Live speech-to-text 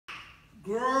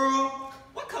Girl,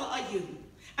 what color are you?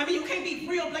 I mean, you can't be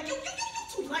real black. You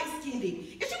too light-skinned.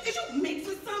 Is you mixed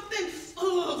with something?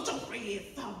 Ugh, your red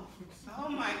so. Oh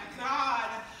my God.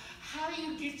 How do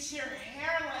you get your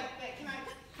hair like that? Can I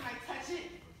touch it?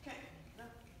 No.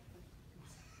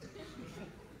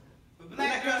 But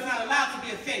black girls not allowed to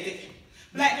be offended.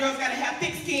 Black girls gotta have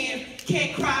thick skin,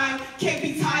 can't cry, can't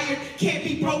be tired, can't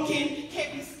be broken,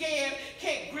 Can't be scared,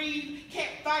 can't grieve,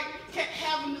 can't fight, can't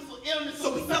have a mental illness.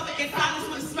 so we suffer in silence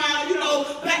with a smile. You know,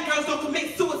 black girls don't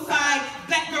commit suicide.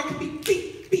 Black girl can be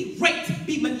beat, be raped,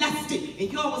 be molested.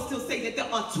 And y'all will still say that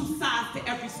there are two sides to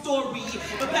every story.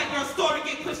 But black girl's story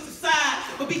get pushed aside.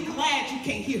 But be glad you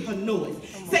can't hear her noise.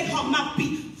 Say her mouth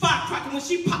be firecracker when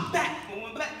she pop back. But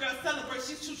when black girls celebrate,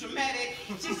 she's too dramatic,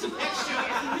 she's too extra.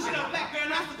 But you know, black girl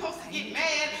not supposed to get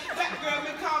mad. Black girl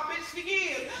been called bitch for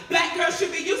years. Black girls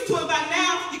should be used to it by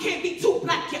now. You can't be too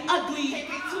black, you're ugly. Can't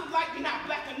be too light, you're not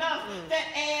black enough. Fat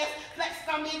ass, flat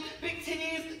stomach, big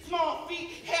titties, small feet,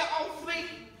 hair on fleek.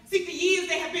 See, for years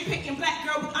they have been picking black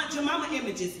girl with Aunt Jemima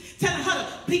images, telling her to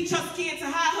bleach her skin to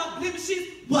hide her blemishes.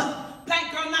 What?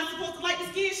 Black girl not supposed to like the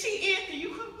skin she in? And you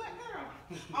cook black girl.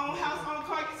 Own house, own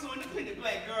car, you're so independent,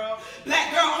 black girl.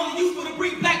 Black girl only useful to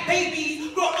breed black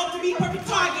babies, grow up to be perfect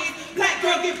targets. Black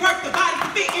girl give birth to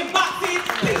bodies fit in boxes.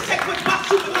 Please check what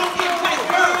box you belong in, black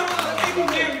girl. You can't be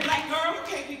married, black girl. You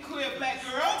can't be queer, black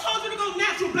girl. I told you to go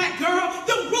natural, black girl.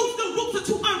 Them roots are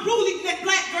too unruly,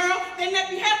 black girl. That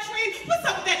nappy hair trend, what's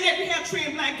up with that nappy hair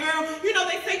trend, black girl? You know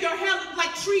they say your hair look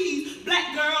like trees,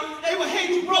 black girl. They will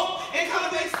hang you broke and color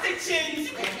their stitchings.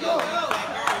 You can't go, black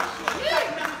girl.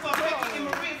 Like nothing for Becky and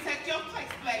Maria, take your place,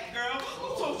 black girl. Who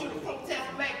told you to protest,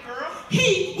 black girl?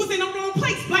 He was in the wrong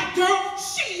place, black girl.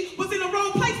 She was in the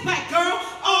wrong place, black girl.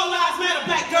 All lives matter,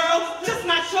 black girl. Just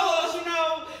not yours, You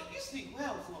know, you speak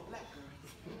well for a black girl.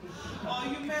 Oh,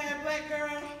 you mad, black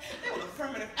girl? They will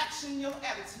affirmative action your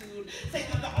attitude. Say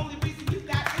that the only reason you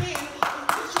got in was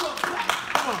because you a black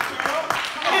girl.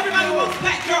 Everybody wants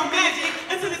black girl magic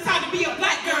until it's time to be a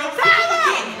black girl. Don't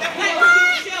forget that black girl is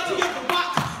Michelle to your Barack,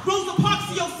 Rosa Parks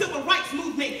to your civil rights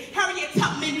movement, Harriet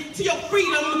Tubman to your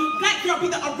freedom. Black girl be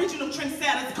the original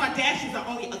trendsetters. Kardashians are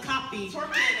only a copy.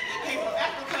 Twerking came from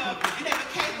Africa and they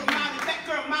became from mine. And black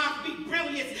girl minds be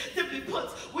brilliant. Simply put,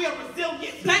 we are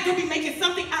resilient. Black girl be making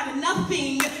something out of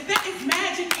nothing. That is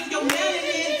magic in your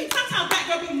melanin. Sometimes black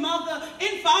girl be mother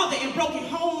and father in broken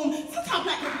home. Sometimes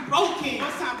black girl be broken.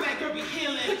 Most time black girl be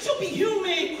healing. But you be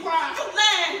human. You cry. You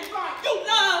laugh. You cry. You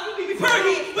love. You be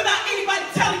pretty.